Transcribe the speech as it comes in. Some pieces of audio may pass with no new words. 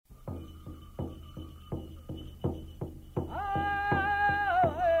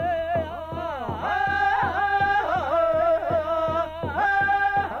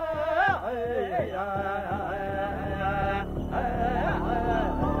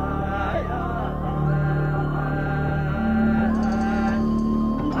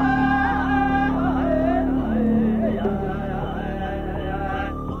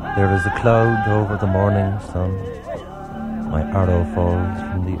There is a cloud over the morning sun. My arrow falls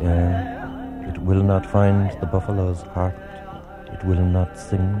from the air. It will not find the buffalo's heart. It will not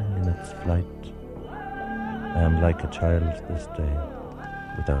sing in its flight. I am like a child this day,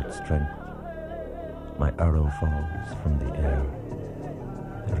 without strength. My arrow falls from the air.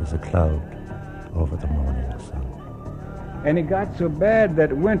 There is a cloud over the morning sun. And it got so bad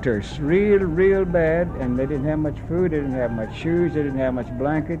that winters, real bad, and they didn't have much food, they didn't have much shoes, they didn't have much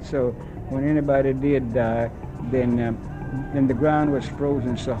blankets, so when anybody did die, then the ground was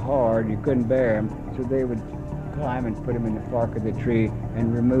frozen so hard you couldn't bear them, so they would climb and put them in the bark of the tree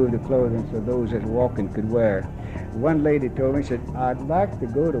and remove the clothing so those that were walking could wear. One lady told me, said, I'd like to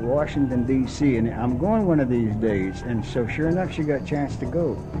go to Washington, D.C., and I'm going one of these days. And so sure enough, she got a chance to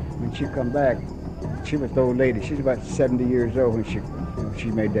go. When she come back, she was the old lady. She's about 70 years old when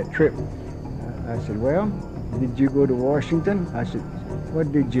she made that trip. I said, well, did you go to Washington? I said,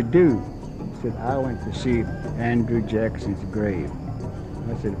 what did you do? She said, I went to see Andrew Jackson's grave.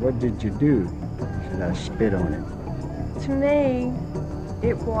 I said, what did you do? She said, I spit on it. To me,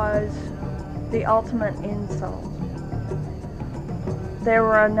 it was the ultimate insult. There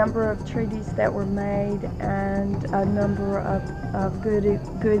were a number of treaties that were made and a number of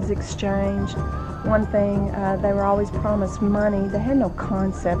goods exchanged. One thing, they were always promised money. They had no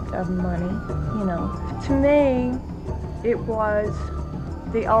concept of money, you know. To me, it was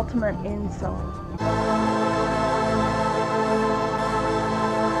the ultimate insult.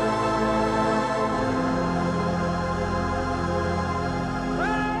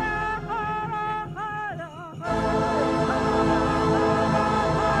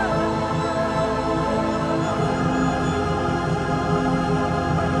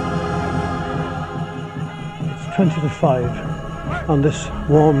 It's 20 to 5 on this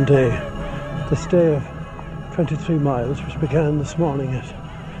warm day, this day of 23 miles, which began this morning at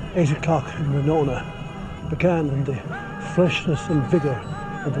 8 o'clock in Winona, began in the freshness and vigour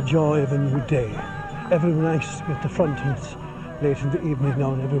and the joy of a new day. Everyone anxious to be at the front, and it's late in the evening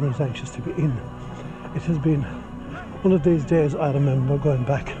now and everyone's anxious to be in. It has been one of these days I remember going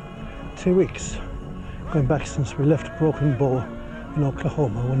back 2 weeks, going back since we left Broken Bow in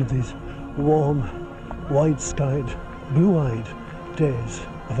Oklahoma, one of these warm, wide-skied, blue-eyed days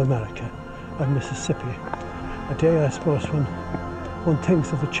of America and Mississippi. A day, I suppose, when one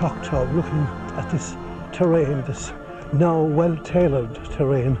thinks of the Choctaw, looking at this terrain, this now well-tailored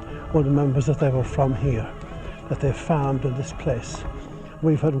terrain, one remembers that they were from here, that they farmed in this place.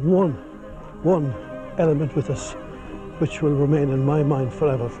 We've had one element with us which will remain in my mind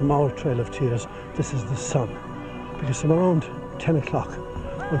forever from our Trail of Tears. This is the sun, because from around 10 o'clock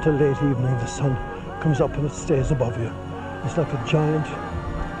until late evening the sun comes up and it stays above you. It's like a giant,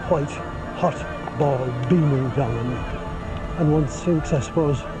 white, hot ball beaming down on you. And one thinks, I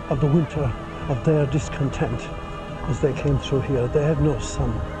suppose, of the winter of their discontent as they came through here. They had no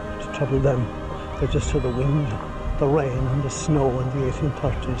sun to trouble them. They just had the wind, the rain and the snow in the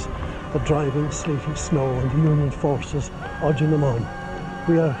 1830s, the driving, sleeting snow and the Union forces urging them on.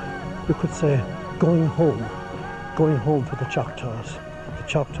 We are, you could say, going home for the Choctaws. The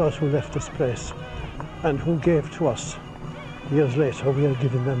Choctaws who left this place and who gave to us. Years later, we are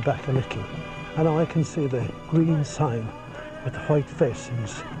giving them back a little. And now I can see the green sign with the white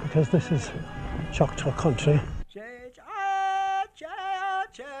facings, because this is Choctaw country.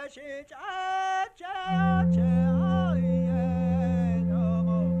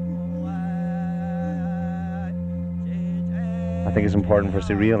 I think it's important for us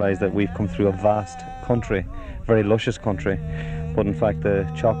to realise that we've come through a vast country, very luscious country, but in fact the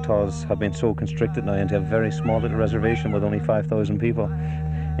Choctaws have been so constricted now into a very small little reservation with only 5,000 people.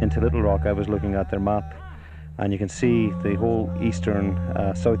 Into Little Rock, I was looking at their map, and you can see the whole eastern,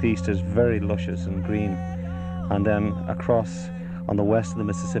 southeast is very luscious and green, and then across on the west of the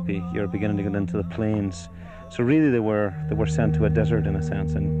Mississippi you're beginning to get into the plains. So really they were sent to a desert in a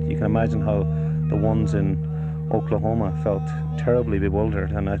sense, and you can imagine how the ones in Oklahoma felt terribly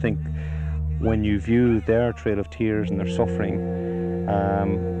bewildered. And I think when you view their Trail of Tears and their suffering,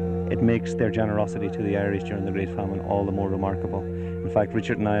 it makes their generosity to the Irish during the Great Famine all the more remarkable. In fact,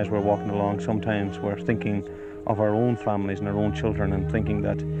 Richard and I, as we're walking along, sometimes we're thinking of our own families and our own children, and thinking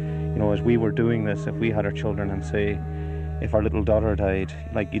that, you know, as we were doing this, if we had our children, and say, if our little daughter died,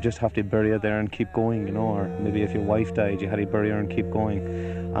 like, you just have to bury her there and keep going, you know, or maybe if your wife died, you had to bury her and keep going.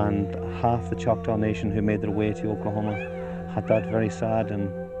 And half the Choctaw Nation who made their way to Oklahoma had that very sad and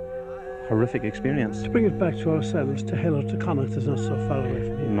horrific experience. To bring it back to ourselves, to Hiller, to Connacht is not so far away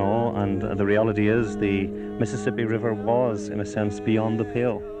from here. No, and the reality is the Mississippi River was, in a sense, beyond the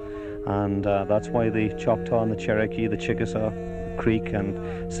pale. And that's why the Choctaw and the Cherokee, the Chickasaw, Creek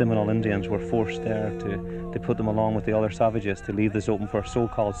and Seminole Indians were forced there to put them along with the other savages to leave this open for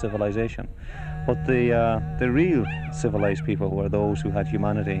so-called civilization. But the real civilized people were those who had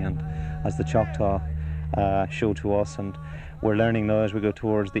humanity, and as the Choctaw show to us, and we're learning now as we go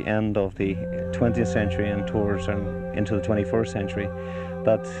towards the end of the 20th century and towards into the 21st century,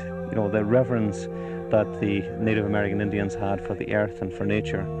 that the reverence that the Native American Indians had for the earth and for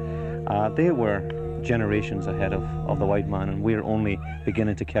nature, they were generations ahead of the white man, and we're only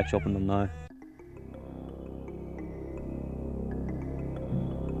beginning to catch up in them now.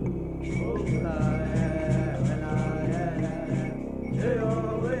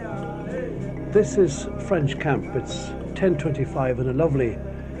 This is French Camp. It's 10:25 in a lovely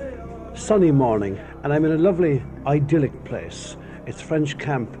sunny morning, and I'm in a lovely idyllic place. It's French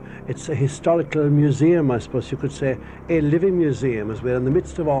Camp. It's a historical museum, I suppose you could say, a living museum, as we're in the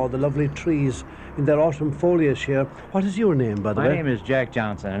midst of all the lovely trees in their autumn foliage here. What is your name, by the way? My name is Jack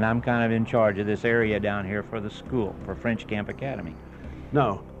Johnson, and I'm kind of in charge of this area down here for the school, for French Camp Academy.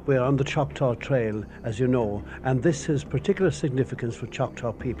 Now, we're on the Choctaw Trail, as you know, and this has particular significance for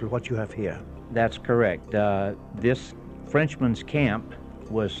Choctaw people, what you have here. That's correct. This Frenchman's camp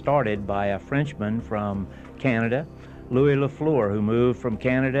was started by a Frenchman from Canada, Louis Lafleur, who moved from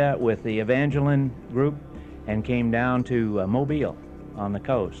Canada with the Evangeline group and came down to Mobile on the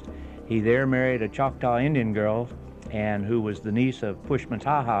coast. He there married a Choctaw Indian girl, and who was the niece of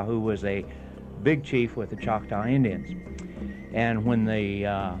Pushmataha, who was a big chief with the Choctaw Indians. And when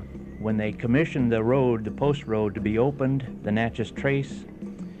they commissioned the road, the post road, to be opened, the Natchez Trace,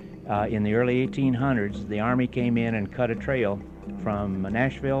 in the early 1800s, the Army came in and cut a trail from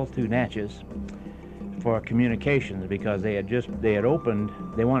Nashville to Natchez for communications, because they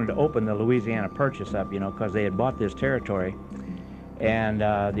wanted to open the Louisiana Purchase up, because they had bought this territory. And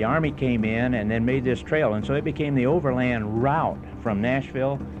the Army came in and then made this trail, and so it became the overland route from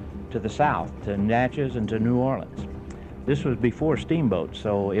Nashville to the south, to Natchez and to New Orleans. This was before steamboats,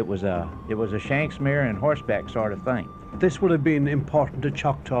 so it was a shanks mare and horseback sort of thing. This would have been important to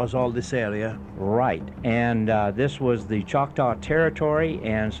Choctaws, all this area. Right, and this was the Choctaw territory,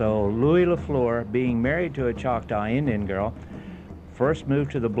 and so Louis Lafleur, being married to a Choctaw Indian girl, first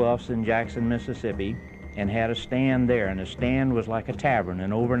moved to the Bluffs in Jackson, Mississippi, and had a stand there, and a stand was like a tavern,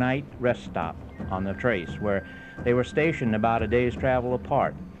 an overnight rest stop on the trace, where they were stationed about a day's travel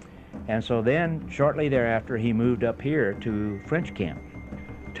apart. And so then, shortly thereafter, he moved up here to French Camp.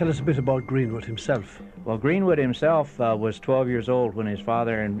 Tell us a bit about Greenwood himself. Well, Greenwood himself was 12 years old when his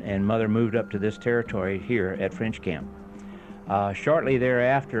father and mother moved up to this territory here at French Camp. Shortly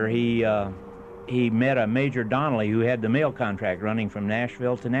thereafter, he met a Major Donnelly who had the mail contract running from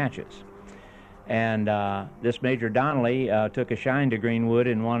Nashville to Natchez. And this Major Donnelly took a shine to Greenwood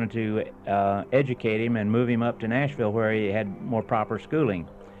and wanted to educate him and move him up to Nashville, where he had more proper schooling.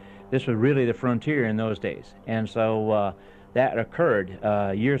 This was really the frontier in those days. And so that occurred.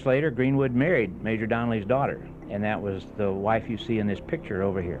 Years later, Greenwood married Major Donnelly's daughter, and that was the wife you see in this picture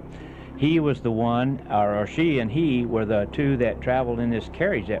over here. He was the one, or she and he were the two that traveled in this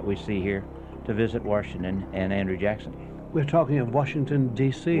carriage that we see here to visit Washington and Andrew Jackson. We're talking of Washington,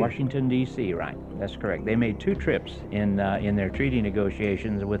 D.C. Washington, D.C., right. That's correct. They made two trips in their treaty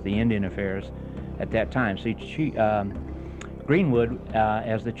negotiations with the Indian Affairs at that time. See, Greenwood,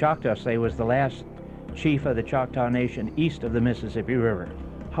 as the Choctaw say, was the last chief of the Choctaw Nation east of the Mississippi River.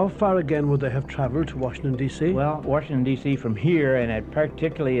 How far again would they have traveled to Washington, D.C.? Well, Washington, D.C. from here, and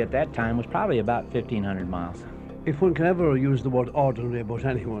particularly at that time, was probably about 1,500 miles. If one can ever use the word ordinary about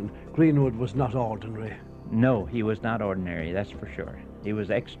anyone, Greenwood was not ordinary. No, he was not ordinary, that's for sure. He was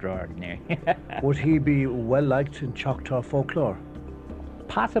extraordinary. Would he be well liked in Choctaw folklore?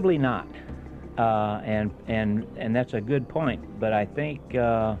 Possibly not. And that's a good point, but I think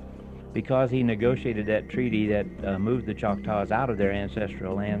because he negotiated that treaty that moved the Choctaws out of their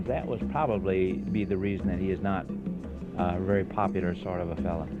ancestral lands, that was probably be the reason that he is not a very popular sort of a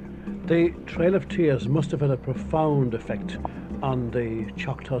fellow. The Trail of Tears must have had a profound effect on the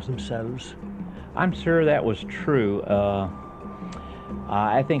Choctaws themselves. I'm sure that was true.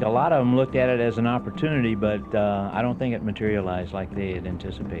 I think a lot of them looked at it as an opportunity, but I don't think it materialized like they had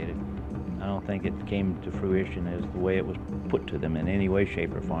anticipated. I don't think it came to fruition as the way it was put to them in any way,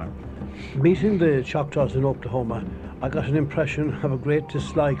 shape, or form. Meeting the Choctaws in Oklahoma, I got an impression of a great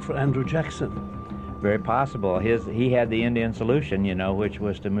dislike for Andrew Jackson. Very possible. He had the Indian solution, which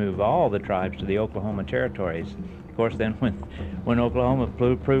was to move all the tribes to the Oklahoma territories. Of course, then when Oklahoma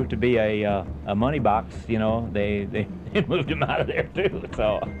proved to be a money box, they moved him out of there too.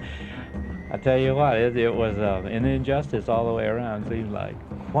 So I tell you what, it was an injustice all the way around, seems like.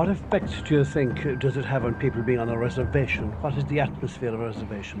 What effect do you think does it have on people being on a reservation? What is the atmosphere of a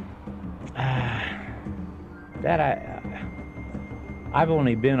reservation? I've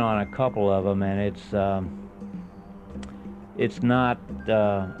only been on a couple of them, and it's not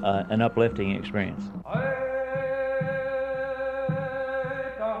an uplifting experience.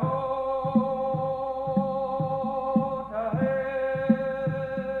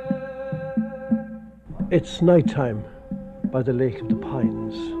 It's nighttime by the Lake of the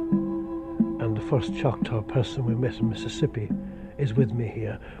Pines, and the first Choctaw person we met in Mississippi is with me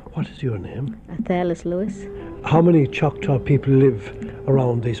here. What is your name? Athalis Lewis. How many Choctaw people live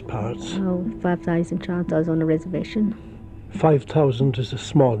around these parts? 5,000 Choctaws on the reservation. 5,000 is a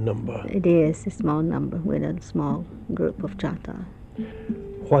small number. It is a small number with a small group of Choctaw.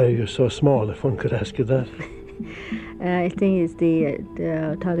 Why are you so small, if one could ask you that? I think it's the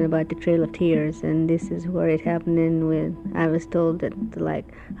talking about the Trail of Tears, and this is where it happened. I was told that like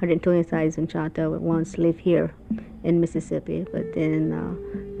 120,000 Choctaw would once live here in Mississippi, but then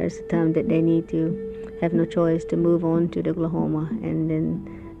there's a time that they need to have no choice to move on to the Oklahoma, and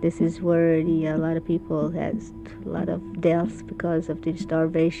then this is where a lot of people has a lot of deaths because of the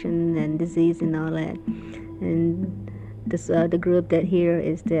starvation and disease and all that, and the group that here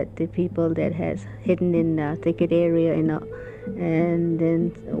is that the people that has hidden in the thicket area and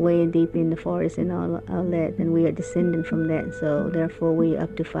then way deep in the forest and all that, and we are descended from that, so therefore we are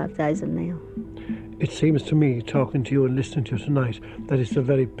up to 5,000 now. It seems to me, talking to you and listening to you tonight, that it's a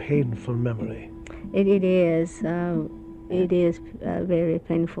very painful memory. It is. It is very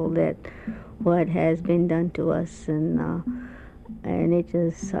painful that what has been done to us, and it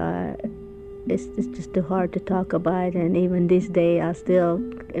just it's just too hard to talk about. And even this day, I still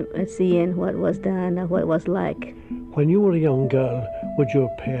seeing what was done or what it was like. When you were a young girl, would your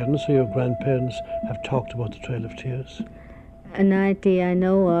parents or your grandparents have talked about the Trail of Tears? Not that I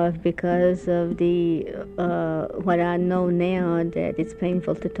know of, because of the what I know now, that it's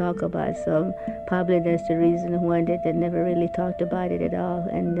painful to talk about. So probably that's the reason why they never really talked about it at all.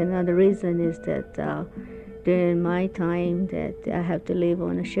 And another reason is that during my time that I have to live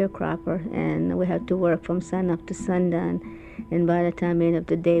on a sharecropper, and we have to work from sun up to sundown. And by the time end of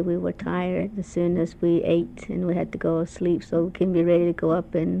the day, we were tired as soon as we ate, and we had to go to sleep so we can be ready to go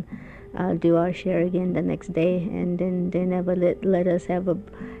up and do our share again the next day. And then they never let us have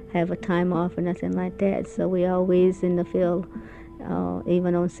a time off or nothing like that. So we always in the field,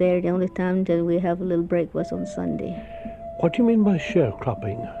 even on Saturday. The only time that we have a little break was on Sunday. What do you mean by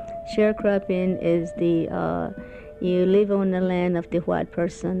sharecropping? Sharecropping is you live on the land of the white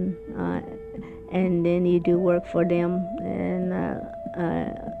person, and then you do work for them and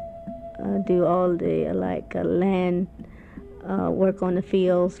do all the land work on the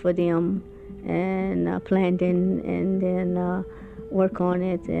fields for them, and planting, and then work on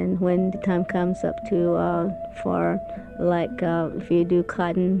it. And when the time comes up to if you do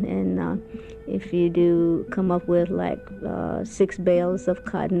cotton, and if you do come up with 6 bales of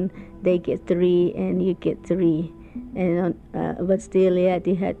cotton, they get 3 and you get 3, and but still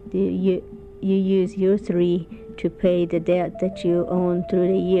you use your 3 to pay the debt that you own through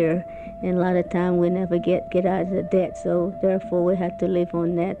the year. And a lot of time we never get out of the debt, so therefore we have to live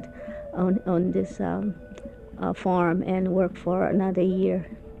on that, on this farm and work for another year.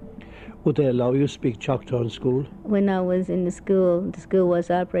 Would they allow you to speak Choctaw in school? When I was in the school was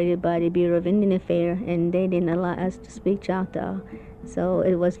operated by the Bureau of Indian Affairs, and they didn't allow us to speak Choctaw. So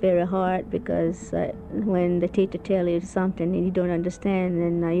it was very hard, because when the teacher tells you something and you don't understand,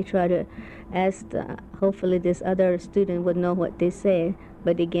 and you try to ask, hopefully this other student would know what they say.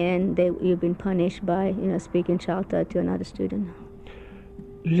 But again, you've been punished by speaking Choctaw to another student.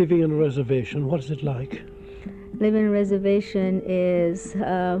 Living on a reservation, what is it like? Living on a reservation is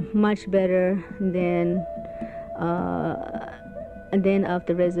much better than off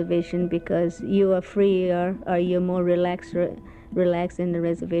the reservation, because you are free, or you're more relaxed in the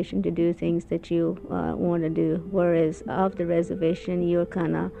reservation to do things that you want to do. Whereas off the reservation, you're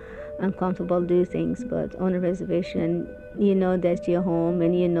kind of uncomfortable to do things. But on the reservation, you know that's your home,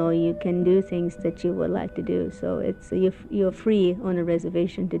 and you can do things that you would like to do. So it's you're free on the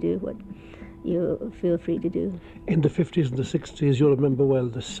reservation to do what you feel free to do. In the 50s and the 60s, you remember well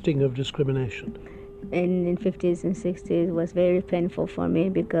the sting of discrimination. And in 50s and 60s, it was very painful for me,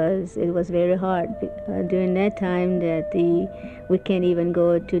 because it was very hard during that time that we can't even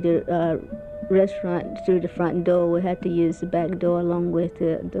go to the restaurant through the front door. We had to use the back door along with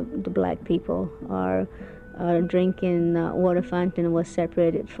the black people. Our drinking water fountain was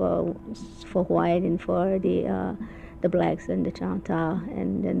separated for white and for the blacks and the Choctaw,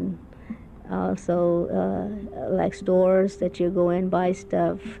 and then Also, like stores that you go and buy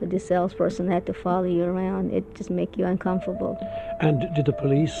stuff, the salesperson had to follow you around. It just make you uncomfortable. And did the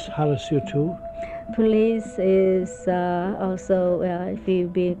police harass you too? Police is also, if you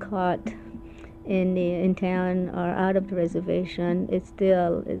be caught in town or out of the reservation, it's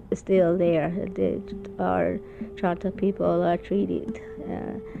still there. Our Choctaw people are treated,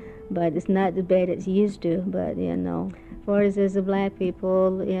 but it's not as bad as it used to. But as far as the black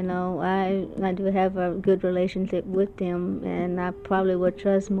people, I do have a good relationship with them, and I probably would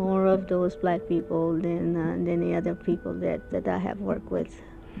trust more of those black people than the other people that I have worked with.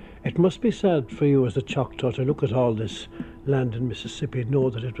 It must be sad for you as a Choctaw to look at all this land in Mississippi and know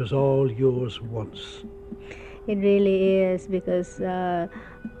that it was all yours once. It really is, because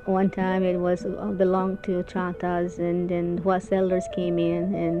one time it was belonged to Choctaws, and then white settlers came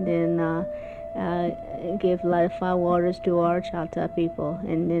in and then gave a lot of fire waters to our Choctaw people,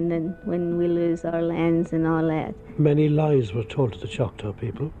 and then when we lose our lands and all that. Many lies were told to the Choctaw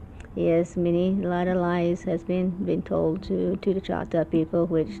people. Yes, a lot of lies has been told to the Choctaw people,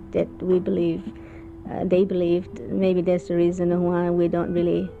 which that we believe, they believed. Maybe that's the reason why we don't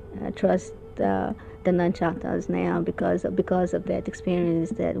really trust the non-Choctaws now, because of that experience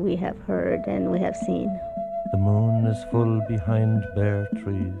that we have heard and we have seen. The moon is full behind bare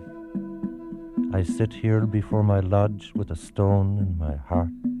trees. I sit here before my lodge with a stone in my heart.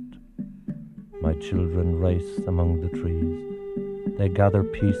 My children race among the trees. They gather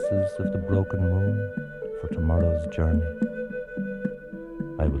pieces of the broken moon for tomorrow's journey.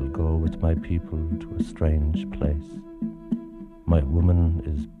 I will go with my people to a strange place. My woman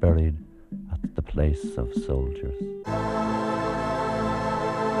is buried at the place of soldiers.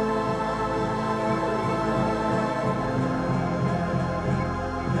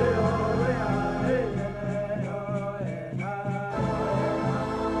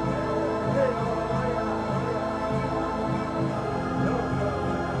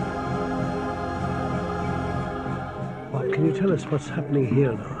 Can you tell us what's happening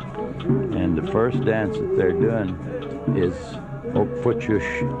here now? And the first dance that they're doing is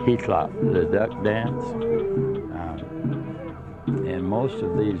Okfuchush Hitlop, the duck dance. And most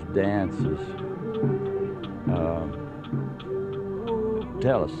of these dances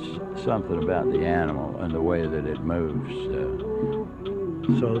tell us something about the animal and the way that it moves.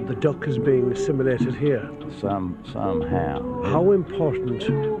 So the duck is being assimilated here? Somehow. How important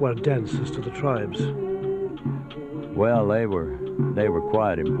were dances to the tribes? Well, they were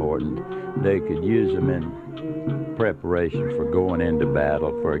quite important. They could use them in preparation for going into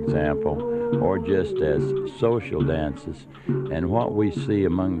battle, for example, or just as social dances. And what we see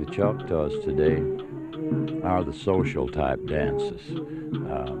among the Choctaws today are the social type dances.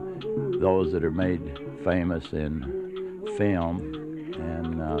 Those that are made famous in film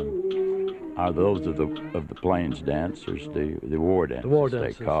and are those of the Plains dancers, the war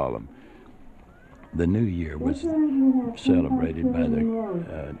dancers, they call them. The New Year was celebrated by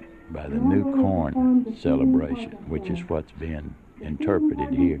the New Corn celebration, which is what's being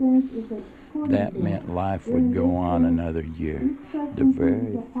interpreted here. That meant life would go on another year. The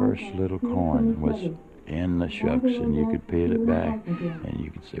very first little corn was in the shucks, and you could peel it back, and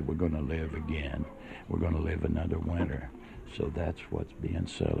you could say, we're going to live again. We're going to live another winter. So that's what's being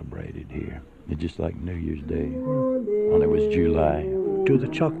celebrated here. It's just like New Year's Day, only it was July. Do the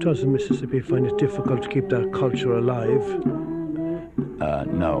Choctaws in Mississippi find it difficult to keep that culture alive?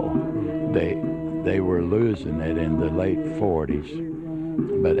 No. They were losing it in the late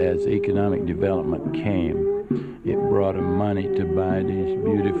 40s. But as economic development came, it brought them money to buy these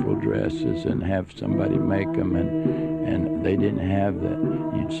beautiful dresses and have somebody make them. And they didn't have that.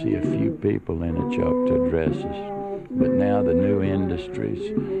 You'd see a few people in the Choctaw dresses. But now the new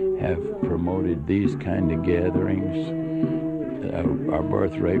industries have promoted these kind of gatherings. Our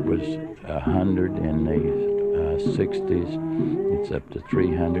birth rate was 100 in the 60s. It's up to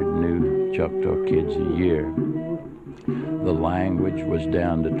 300 new Choctaw kids a year. The language was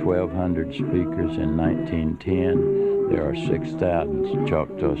down to 1,200 speakers in 1910. There are 6,000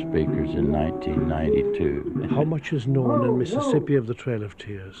 Choctaw speakers in 1992. How much is known in Mississippi of the Trail of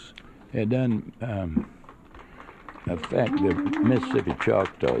Tears? It doesn't affect the Mississippi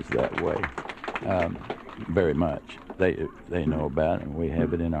Choctaws that way very much. They know about it, and we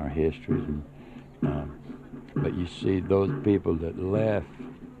have it in our histories. But you see, those people that left,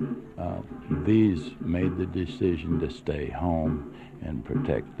 these made the decision to stay home and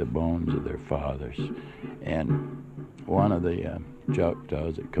protect the bones of their fathers. And one of the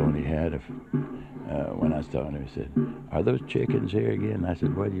Choctaws that Coney had, when I was talking to him, he said, "Are those chickens here again?" I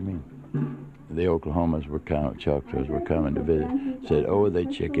said, "What do you mean?" the Oklahomas were coming, Choctaws were coming to visit, said, oh, they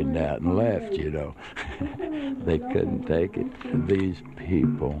chickened out and left, you know. They couldn't take it. These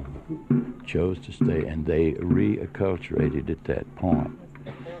people chose to stay, and they reacculturated at that point.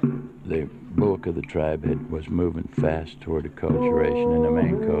 The bulk of the tribe was moving fast toward acculturation in the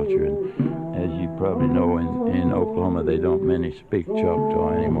main culture. And as you probably know, in Oklahoma, they don't many speak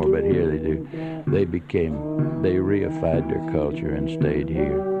Choctaw anymore, but here they do. They reified their culture and stayed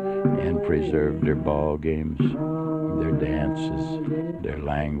here and preserved their ball games, their dances, their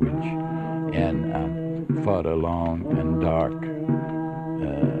language, and fought a long and dark,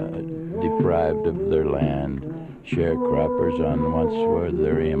 deprived of their land, sharecroppers on once were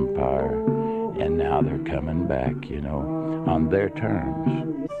their empire, and now they're coming back, you know, on their terms.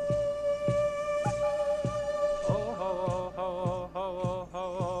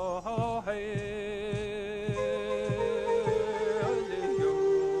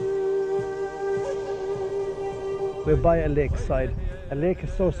 We're by a lakeside, a lake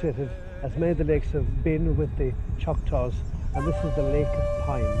associated, as many of the lakes have been, with the Choctaws, and this is the Lake of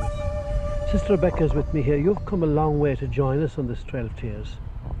Pines. Sister Rebecca is with me here. You've come a long way to join us on this Trail of Tears.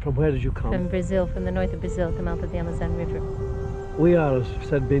 From where did you come? From Brazil, from the north of Brazil, at the mouth of the Amazon River. We are, as I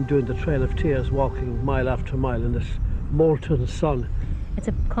said, been doing the Trail of Tears, walking mile after mile in this molten sun. It's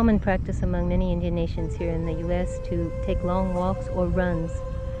a common practice among many Indian nations here in the U.S. to take long walks or runs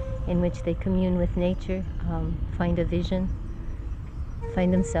in which they commune with nature, find a vision,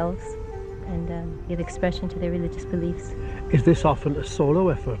 find themselves, and give expression to their religious beliefs. Is this often a solo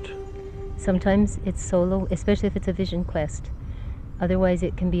effort? Sometimes it's solo, especially if it's a vision quest. Otherwise,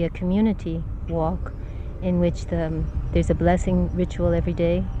 it can be a community walk in which there's a blessing ritual every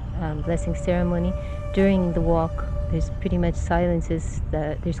day, blessing ceremony. During the walk, there's pretty much silences,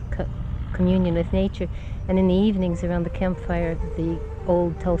 there's communion with nature. And in the evenings around the campfire, the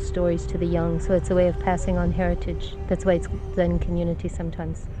old tell stories to the young. So it's a way of passing on heritage. That's why it's done in community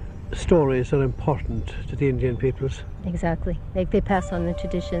sometimes. Stories are important to the Indian peoples. Exactly. They pass on the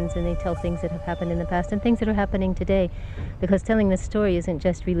traditions, and they tell things that have happened in the past and things that are happening today. Because telling the story isn't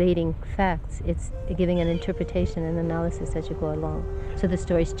just relating facts, it's giving an interpretation and analysis as you go along. So the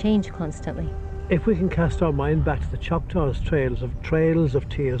stories change constantly. If we can cast our mind back to the Choctaws' trails of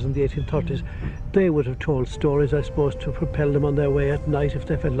tears in the 1830s, they would have told stories, I suppose, to propel them on their way at night if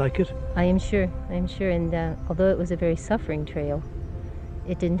they felt like it. I am sure. And although it was a very suffering trail,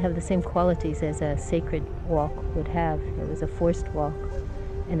 it didn't have the same qualities as a sacred walk would have. It was a forced walk,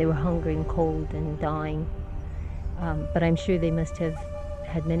 and they were hungry and cold and dying. But I'm sure they must have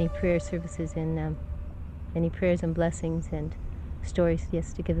had many prayer services and many prayers and blessings and stories,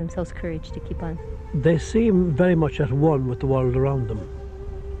 yes, to give themselves courage to keep on. They seem very much at one with the world around them.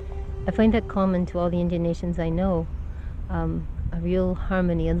 I find that common to all the Indian nations I know, a real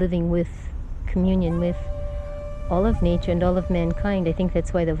harmony, a living with, communion with all of nature and all of mankind. I think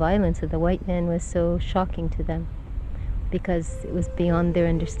that's why the violence of the white man was so shocking to them, because it was beyond their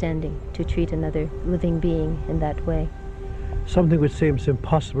understanding to treat another living being in that way. Something which seems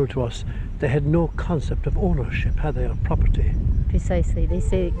impossible to us. They had no concept of ownership, had they, of property? Precisely. They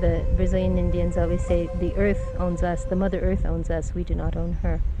say, the Brazilian Indians always say, the earth owns us, the Mother Earth owns us, we do not own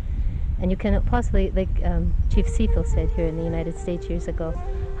her. And you cannot possibly, like Chief Seafield said here in the United States years ago,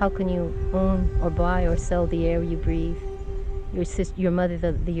 how can you own or buy or sell the air you breathe? Your mother,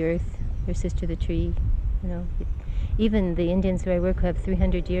 the earth, your sister, the tree, you know. Even the Indians who I work with have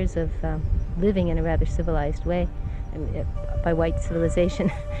 300 years of living in a rather civilized way, by white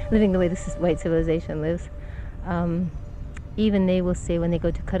civilization, living the way this white civilization lives. Even they will say when they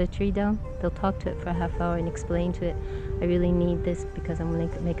go to cut a tree down, they'll talk to it for a half hour and explain to it, I really need this because I'm going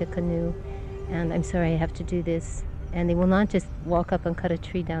to make a canoe, and I'm sorry I have to do this. And they will not just walk up and cut a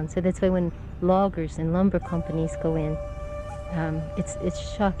tree down. So that's why when loggers and lumber companies go in,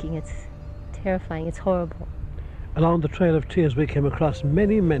 it's shocking, it's terrifying, it's horrible. Along the Trail of Tears we came across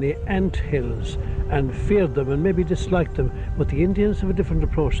many, many ant hills and feared them and maybe disliked them, but the Indians have a different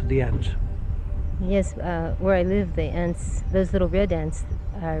approach to the ant. Yes, where I live, the ants, those little red ants,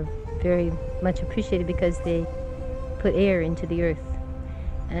 are very much appreciated because they put air into the earth.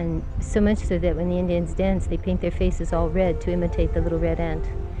 And so much so that when the Indians dance, they paint their faces all red to imitate the little red ant.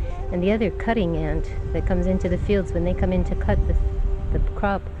 And the other cutting ant that comes into the fields, when they come in to cut the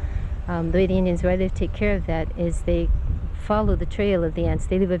crop, the way the Indians rather take care of that is they follow the trail of the ants.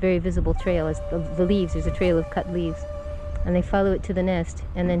 They leave a very visible trail. As the leaves, there's a trail of cut leaves. And they follow it to the nest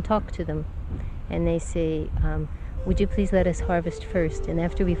and then talk to them. And they say, would you please let us harvest first? And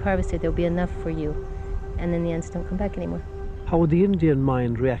after we've harvested, there'll be enough for you. And then the ants don't come back anymore. How would the Indian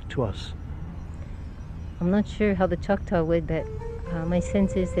mind react to us? I'm not sure how the Choctaw would, but My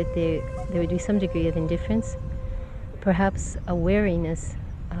sense is that there would be some degree of indifference, perhaps a wariness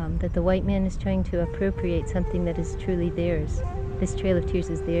that the white man is trying to appropriate something that is truly theirs. This Trail of Tears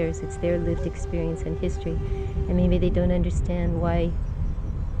is theirs. It's their lived experience and history. And maybe they don't understand why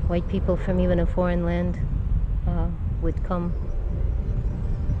white people from even a foreign land would come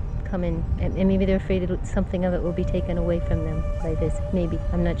in. And maybe they're afraid that something of it will be taken away from them by this. Maybe.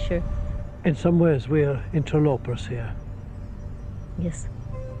 I'm not sure. In some ways, we're interlopers here. Yes.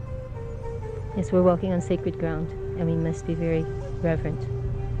 Yes, we're walking on sacred ground, and we must be very reverent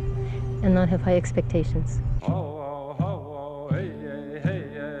and not have high expectations.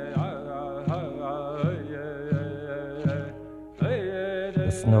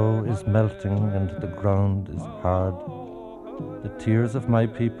 The snow is melting and the ground is hard. The tears of my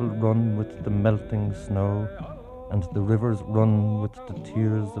people run with the melting snow, and the rivers run with the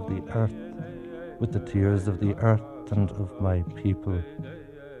tears of the earth, with the tears of the earth and of my people.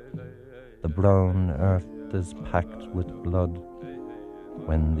 The brown earth is packed with blood.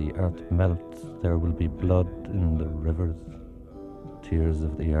 When the earth melts, there will be blood in the rivers. Tears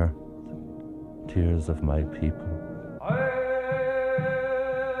of the earth, tears of my people.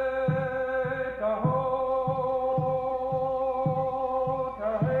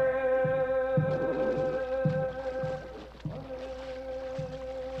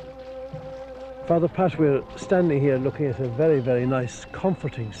 Father Pat, we're standing here looking at a very, very nice,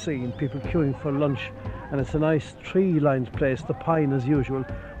 comforting scene, people queuing for lunch, and it's a nice tree-lined place, the pine as usual.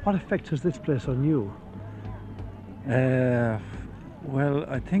 What effect has this place on you? Well,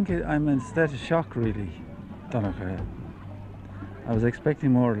 I think I'm in a state of shock, really, Donica. I was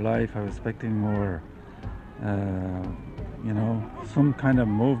expecting more life, I was expecting more, some kind of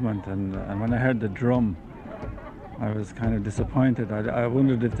movement, and when I heard the drum, I was kind of disappointed. I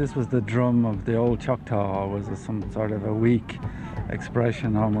wondered if this was the drum of the old Choctaw, or was it some sort of a weak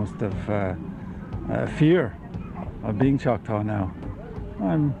expression almost of fear of being Choctaw now.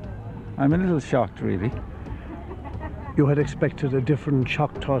 I'm a little shocked, really. You had expected a different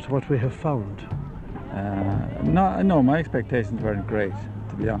Choctaw to what we have found? No, my expectations weren't great,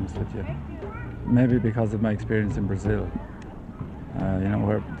 to be honest with you. Maybe because of my experience in Brazil.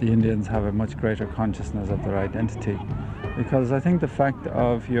 Where the Indians have a much greater consciousness of their identity, because I think the fact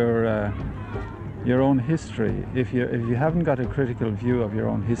of your own history, if you haven't got a critical view of your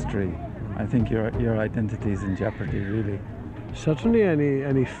own history, I think your identity is in jeopardy, really. Certainly,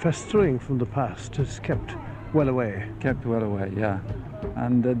 any festering from the past is kept well away. Kept well away, yeah.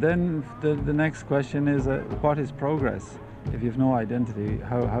 And then the next question is, what is progress? If you have no identity,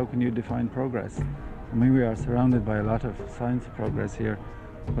 how can you define progress? I mean, we are surrounded by a lot of signs of progress here,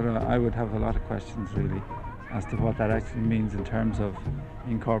 but I would have a lot of questions, really, as to what that actually means in terms of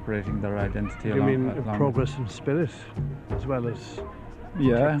incorporating their identity. You mean progress in spirit as well as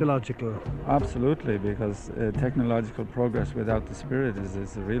technological? Absolutely, because technological progress without the spirit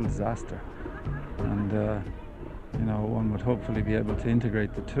is a real disaster. And, one would hopefully be able to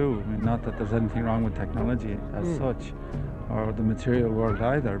integrate the two. I mean, not that there's anything wrong with technology as such, or the material world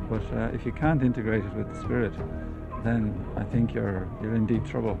either, but if you can't integrate it with the spirit, then I think you're in deep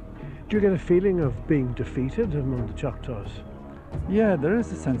trouble. Do you get a feeling of being defeated among the Choctaws? Yeah, there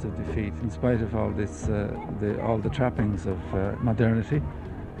is a sense of defeat in spite of all this, all the trappings of modernity.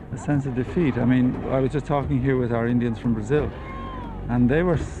 A sense of defeat. I mean, I was just talking here with our Indians from Brazil, and they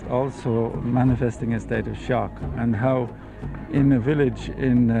were also manifesting a state of shock, and how in a village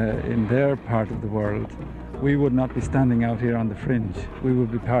in their part of the world, we would not be standing out here on the fringe. We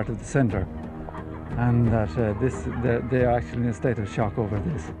would be part of the centre, and that they are actually in a state of shock over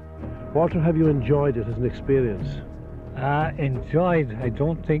this. Walter, have you enjoyed it as an experience? Enjoyed, I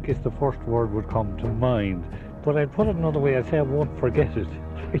don't think is the first word would come to mind, but I'd put it another way, I'd say I won't forget it.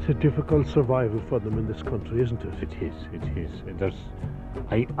 It's a difficult survival for them in this country, isn't it? It is.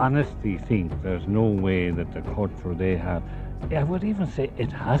 I honestly think there's no way that the culture they have, I would even say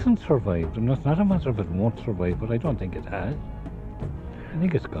it hasn't survived. And it's not a matter of it won't survive, but I don't think it has. I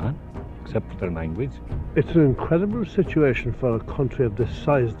think it's gone, except for their language. It's an incredible situation for a country of this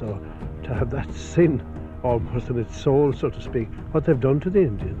size, though, to have that sin almost in its soul, so to speak, what they've done to the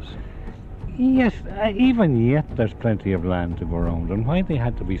Indians. Yes, even yet there's plenty of land to go around, and why they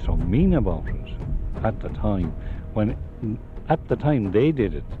had to be so mean about it at the time, when at the time they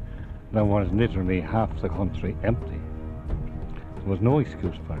did it, there was literally half the country empty. There was no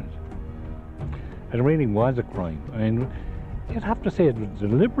excuse for it. It really was a crime. I mean, you'd have to say it was a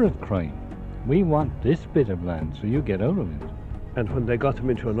deliberate crime. We want this bit of land, so you get out of it. And when they got them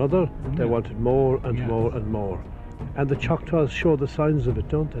into another, they wanted more and more and more. And the Choctaws show the signs of it,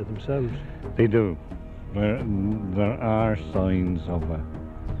 don't they, themselves? They do. There are signs of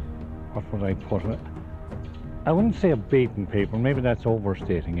what would I put it? I wouldn't say a beaten people, maybe that's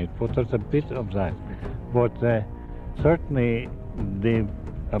overstating it, but there's a bit of that. But certainly they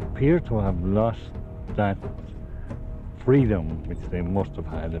appear to have lost that freedom which they must have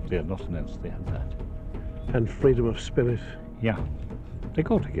had. If they had nothing else, they had that. And freedom of spirit. Yeah, they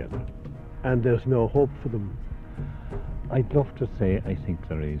go together. And there's no hope for them. I'd love to say I think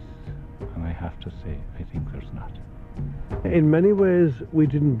there is, and I have to say I think there's not. In many ways, we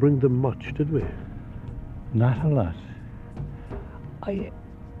didn't bring them much, did we? Not a lot.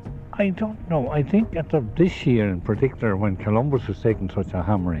 I don't know. I think this year in particular, when Columbus was taking such a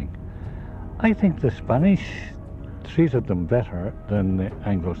hammering, I think the Spanish treated them better than the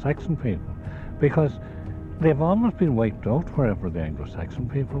Anglo-Saxon people, because they've almost been wiped out wherever the Anglo-Saxon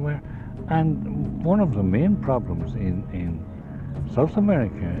people were. And one of the main problems in South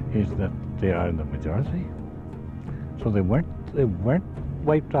America is that they are in the majority. So they weren't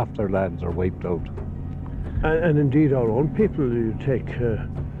wiped off their lands or wiped out. And indeed, our own people, you take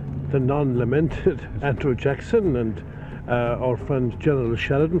the non-lamented Andrew Jackson and our friend General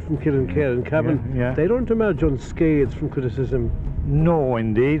Sheridan from Killincare and Cavan, they don't emerge unscathed from criticism. No,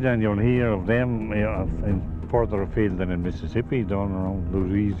 indeed, and you'll hear of them further afield than in Mississippi, down around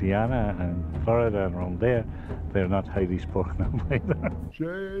Louisiana and Florida and around there. They're not highly spoken of either.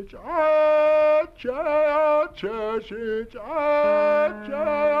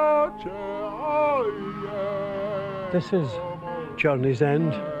 This is Journey's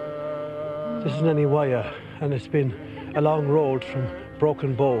End. This is Naniwaya, and it's been a long road from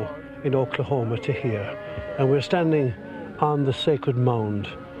Broken Bow in Oklahoma to here. And we're standing on the sacred mound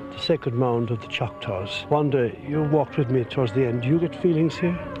of the Choctaws. Wanda, you walked with me towards the end. Do you get feelings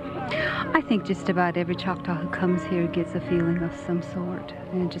here? I think just about every Choctaw who comes here gets a feeling of some sort,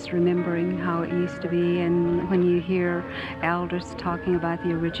 and just remembering how it used to be. And when you hear elders talking about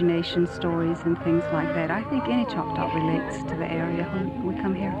the origination stories and things like that, I think any Choctaw relates to the area when we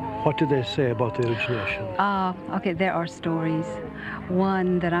come here. What do they say about the origination? Okay, there are stories.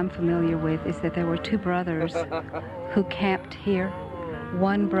 One that I'm familiar with is that there were two brothers who camped here.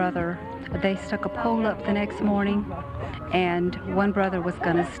 One brother, they stuck a pole up the next morning, and one brother was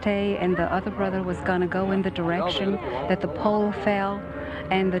going to stay and the other brother was going to go in the direction that the pole fell,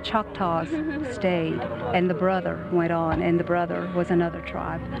 and the Choctaws stayed and the brother went on, and the brother was another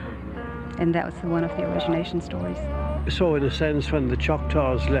tribe. And that was one of the origination stories. So in a sense, when the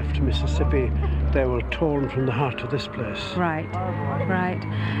Choctaws left Mississippi, they were torn from the heart of this place. Right.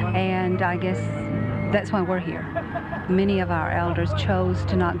 And I guess that's why we're here. Many of our elders chose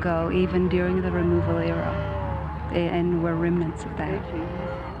to not go even during the removal era, and we're remnants of that.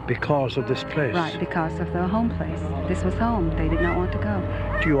 Because of this place? Right, because of the home place. This was home. They did not want to go.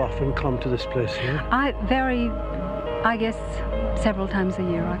 Do you often come to this place here? I guess several times a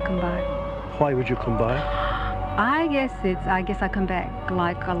year I come by. Why would you come by? I guess I come back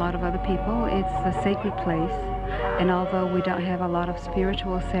like a lot of other people. It's a sacred place. And although we don't have a lot of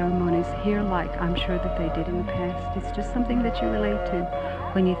spiritual ceremonies here, like I'm sure that they did in the past, it's just something that you relate to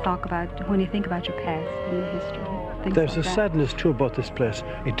when you think about your past and your history. There's a sadness too about this place.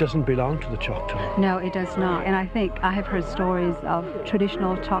 It doesn't belong to the Choctaw. No, it does not. And I think I have heard stories of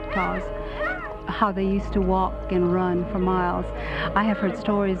traditional Choctaws, how they used to walk and run for miles. I have heard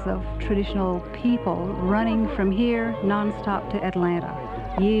stories of traditional people running from here nonstop to Atlanta,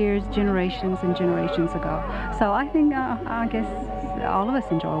 years, generations and generations ago. So I think, I guess all of us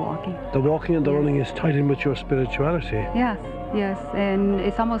enjoy walking. The walking and the running is tied in with your spirituality. Yes, and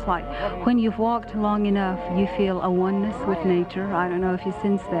it's almost like when you've walked long enough, you feel a oneness with nature. I don't know if you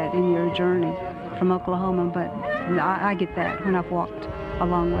sense that in your journey from Oklahoma, but I get that when I've walked a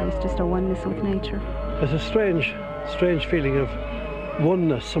long ways, just a oneness with nature. There's a strange feeling of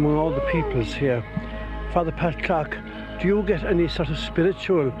oneness among all the peoples here. Father Pat Clark, do you get any sort of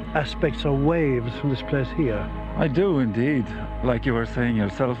spiritual aspects or waves from this place here? I do indeed. Like you were saying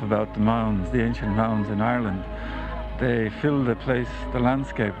yourself about the mounds, the ancient mounds in Ireland, they fill the place, the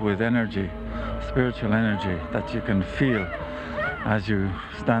landscape with energy, spiritual energy that you can feel as you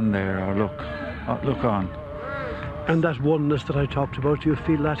stand there or look on. And that oneness that I talked about, do you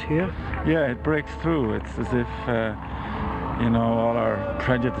feel that here? Yeah, it breaks through. It's as if all our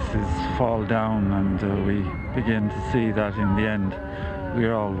prejudices fall down, and we begin to see that in the end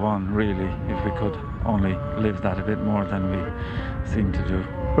we're all one, really, if we could only live that a bit more than we seem to do.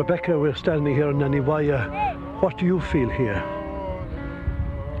 Rebecca, we're standing here in Naniwaya. What do you feel here?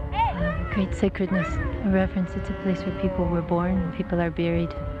 Great sacredness, a reverence. It's a place where people were born and people are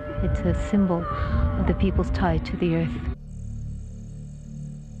buried. It's a symbol of the people's tie to the earth.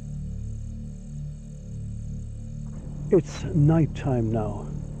 It's night time now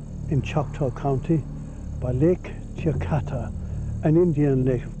in Choctaw County by Lake Choctaw, an Indian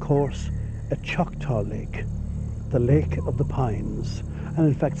lake, of course, a Choctaw lake, the Lake of the Pines. And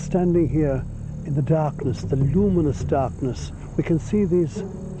in fact, standing here in the darkness, the luminous darkness, we can see these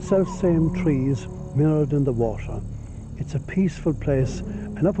self-same trees mirrored in the water. It's a peaceful place,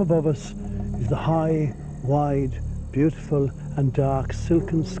 and up above us is the high, wide, beautiful and dark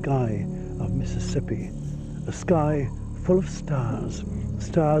silken sky of Mississippi. A sky full of stars,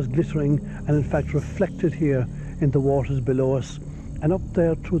 stars glittering and in fact reflected here in the waters below us. And up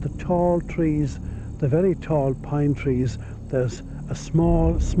there through the tall trees, the very tall pine trees, there's a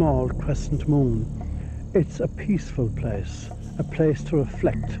small, small crescent moon. It's a peaceful place, a place to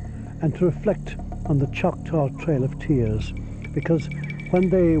reflect, and to reflect on the Choctaw Trail of Tears, because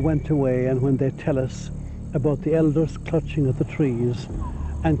when they went away and when they tell us about the elders clutching at the trees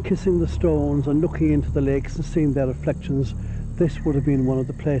and kissing the stones and looking into the lakes and seeing their reflections, this would have been one of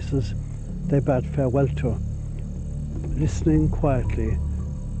the places they bade farewell to. Listening quietly,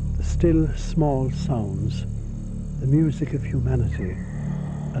 the still small sounds, the music of humanity,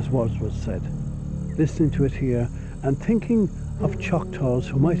 as Wordsworth said. Listening to it here and thinking of Choctaws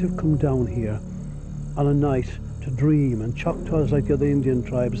who might have come down here on a night to dream. And Choctaws, like the other Indian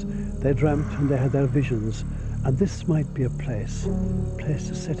tribes, they dreamt and they had their visions. And this might be a place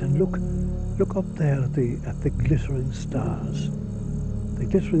to sit and look up there at the glittering stars. The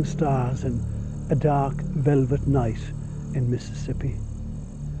glittering stars in a dark velvet night in Mississippi.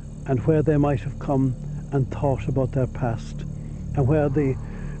 And where they might have come and thought about their past, and where the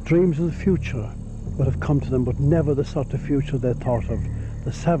dreams of the future would have come to them, but never the sort of future they thought of.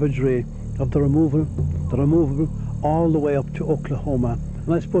 The savagery of the removal all the way up to Oklahoma.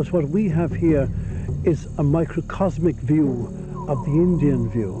 And I suppose what we have here is a microcosmic view of the Indian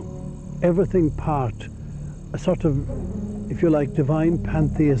view. Everything part, a sort of, if you like, divine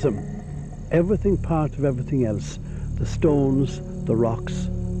pantheism. Everything part of everything else. The stones, the rocks,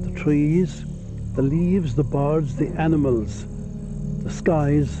 the trees, the leaves, the birds, the animals, the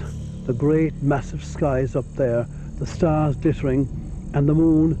skies, the great massive skies up there, the stars glittering, and the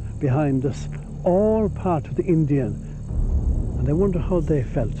moon behind us, all part of the Indian. And I wonder how they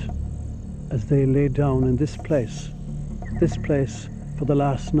felt as they lay down in this place for the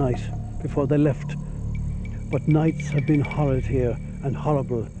last night before they left. But nights have been horrid here and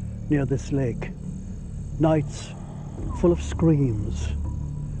horrible near this lake. Nights full of screams,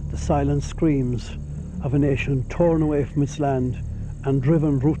 the silent screams of a nation torn away from its land and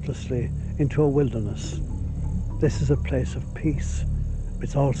driven ruthlessly into a wilderness. This is a place of peace.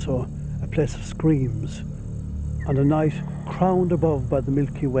 It's also a place of screams. And a night crowned above by the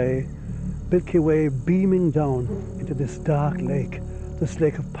Milky Way beaming down into this dark lake, this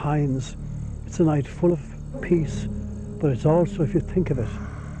lake of pines. It's a night full of peace, but it's also, if you think of it,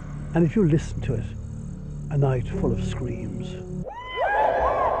 and if you listen to it, a night full of screams.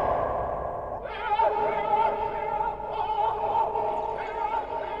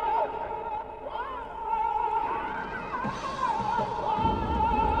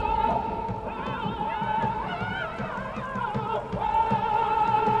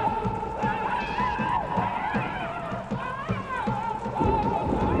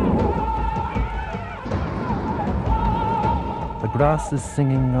 The grass is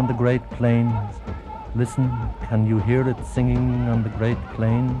singing on the great plains. Listen, can you hear it singing on the great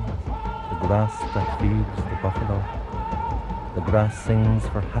plains? The grass that feeds the buffalo. The grass sings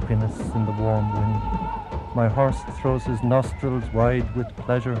for happiness in the warm wind. My horse throws his nostrils wide with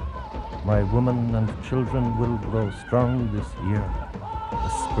pleasure. My woman and children will grow strong this year. The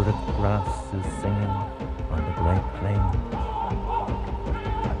spirit grass is singing on the great plains.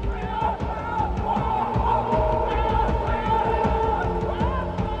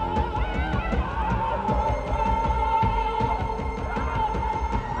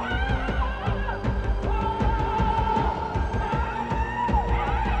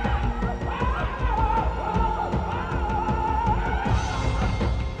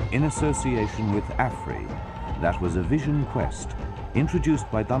 In association with AFRI, that was a vision quest, introduced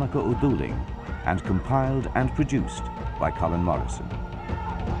by Donica O'Dooling and compiled and produced by Colin Morrison.